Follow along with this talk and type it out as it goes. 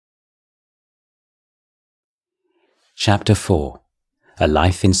Chapter 4. A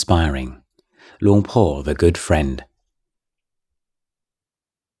Life Inspiring. Luang Por, the Good Friend.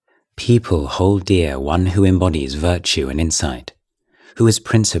 People hold dear one who embodies virtue and insight, who is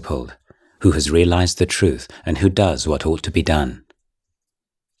principled, who has realized the truth, and who does what ought to be done.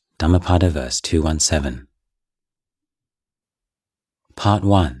 Dhammapada verse 217. Part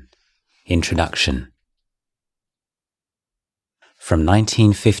 1. Introduction. From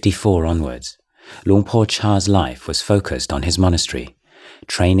 1954 onwards, Luang Por Chah's life was focused on his monastery,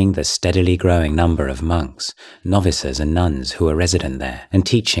 training the steadily growing number of monks, novices and nuns who were resident there, and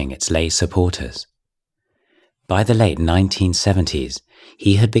teaching its lay supporters. By the late 1970s,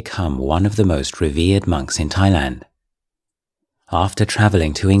 he had become one of the most revered monks in Thailand. After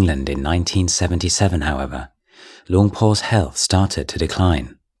travelling to England in 1977, however, Luang Por's health started to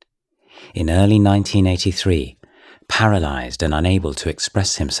decline. In early 1983, paralysed and unable to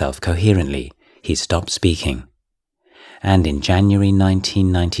express himself coherently, he stopped speaking. And in January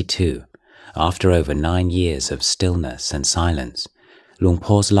 1992, after over 9 years of stillness and silence, Luang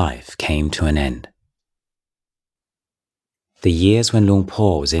Por's life came to an end. The years when Luang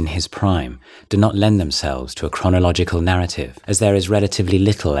Por was in his prime do not lend themselves to a chronological narrative, as there is relatively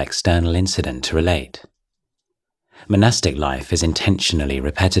little external incident to relate. Monastic life is intentionally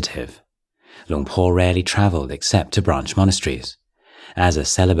repetitive. Luang Por rarely travelled except to branch monasteries. As a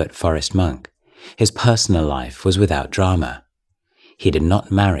celibate forest monk, his personal life was without drama. He did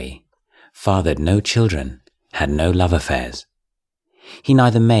not marry, fathered no children, had no love affairs. He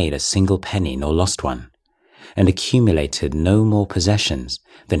neither made a single penny nor lost one, and accumulated no more possessions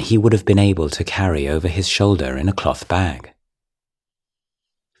than he would have been able to carry over his shoulder in a cloth bag.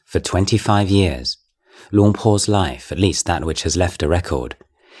 For 25 years, Luang Por's life, at least that which has left a record,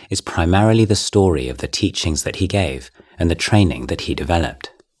 is primarily the story of the teachings that he gave and the training that he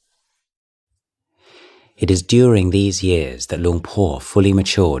developed. It is during these years that Luang Por fully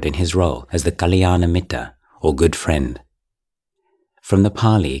matured in his role as the Kalyana Mitta, or good friend. From the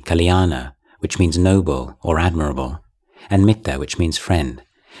Pali Kalyana, which means noble or admirable, and Mitta, which means friend,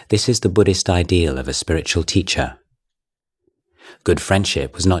 this is the Buddhist ideal of a spiritual teacher. Good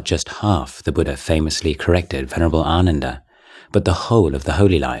friendship was not just half, the Buddha famously corrected Venerable Ananda, but the whole of the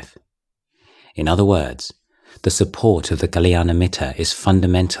holy life. In other words, the support of the Kalyana Mitta is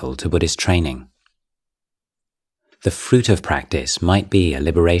fundamental to Buddhist training. The fruit of practice might be a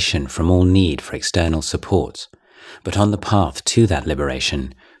liberation from all need for external support, but on the path to that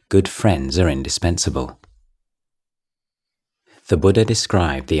liberation, good friends are indispensable. The Buddha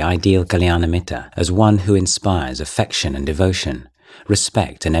described the ideal Kalyana Mitta as one who inspires affection and devotion,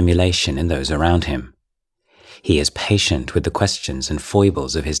 respect and emulation in those around him. He is patient with the questions and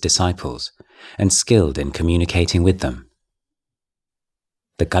foibles of his disciples, and skilled in communicating with them.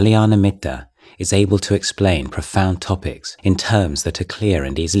 The Kalyana Mitta is able to explain profound topics in terms that are clear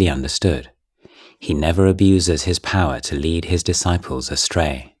and easily understood. He never abuses his power to lead his disciples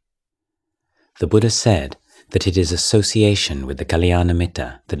astray. The Buddha said that it is association with the Kalyana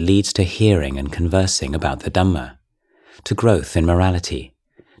Mitta that leads to hearing and conversing about the Dhamma, to growth in morality,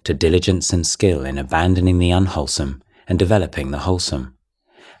 to diligence and skill in abandoning the unwholesome and developing the wholesome,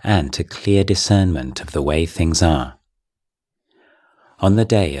 and to clear discernment of the way things are. On the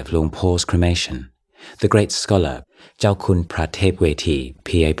day of Luang Por's cremation, the great scholar Jalkun Pratepweti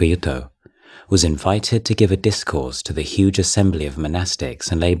P.A. Payutto was invited to give a discourse to the huge assembly of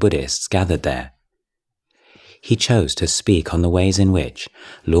monastics and lay Buddhists gathered there. He chose to speak on the ways in which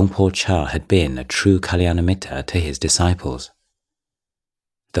Luang Por Chah had been a true Kalyana Mitta to his disciples.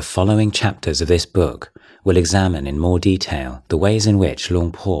 The following chapters of this book will examine in more detail the ways in which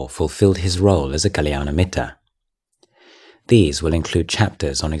Luang Por fulfilled his role as a Kalyana Mitta. These will include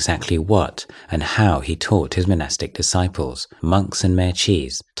chapters on exactly what and how he taught his monastic disciples, monks and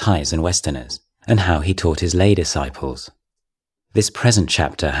Merchis, Thais and Westerners, and how he taught his lay disciples. This present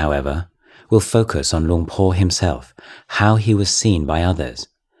chapter, however, will focus on Luang Por himself, how he was seen by others,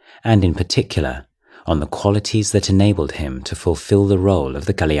 and in particular, on the qualities that enabled him to fulfill the role of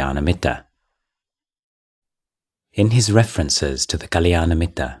the Kalyana Mitta. In his references to the Kalyana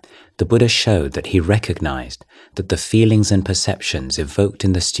Mitta, the Buddha showed that he recognized that the feelings and perceptions evoked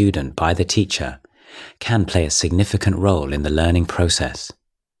in the student by the teacher can play a significant role in the learning process.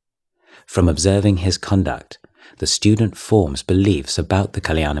 From observing his conduct, the student forms beliefs about the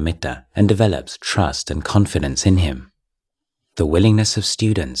Kalyana Mitta and develops trust and confidence in him. The willingness of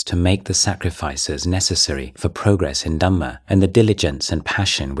students to make the sacrifices necessary for progress in Dhamma and the diligence and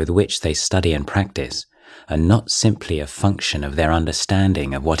passion with which they study and practice are not simply a function of their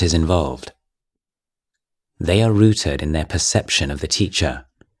understanding of what is involved. They are rooted in their perception of the teacher,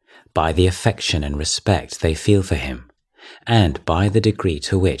 by the affection and respect they feel for him, and by the degree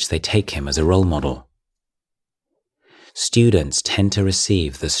to which they take him as a role model. Students tend to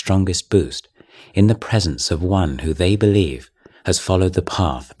receive the strongest boost in the presence of one who they believe has followed the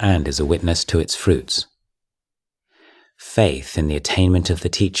path and is a witness to its fruits. Faith in the attainment of the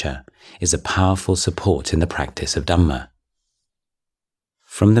teacher is a powerful support in the practice of Dhamma.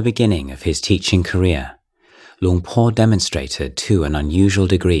 From the beginning of his teaching career, Luang Por demonstrated to an unusual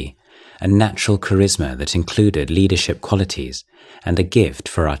degree a natural charisma that included leadership qualities and a gift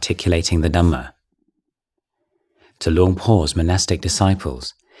for articulating the Dhamma. To Luang Por's monastic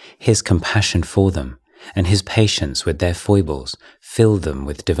disciples, his compassion for them and his patience with their foibles filled them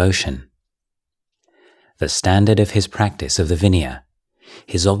with devotion. The standard of his practice of the Vinaya,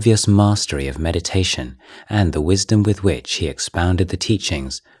 his obvious mastery of meditation, and the wisdom with which he expounded the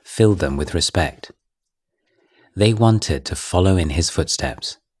teachings filled them with respect. They wanted to follow in his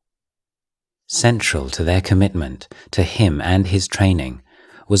footsteps. Central to their commitment to him and his training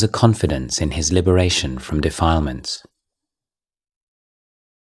was a confidence in his liberation from defilements.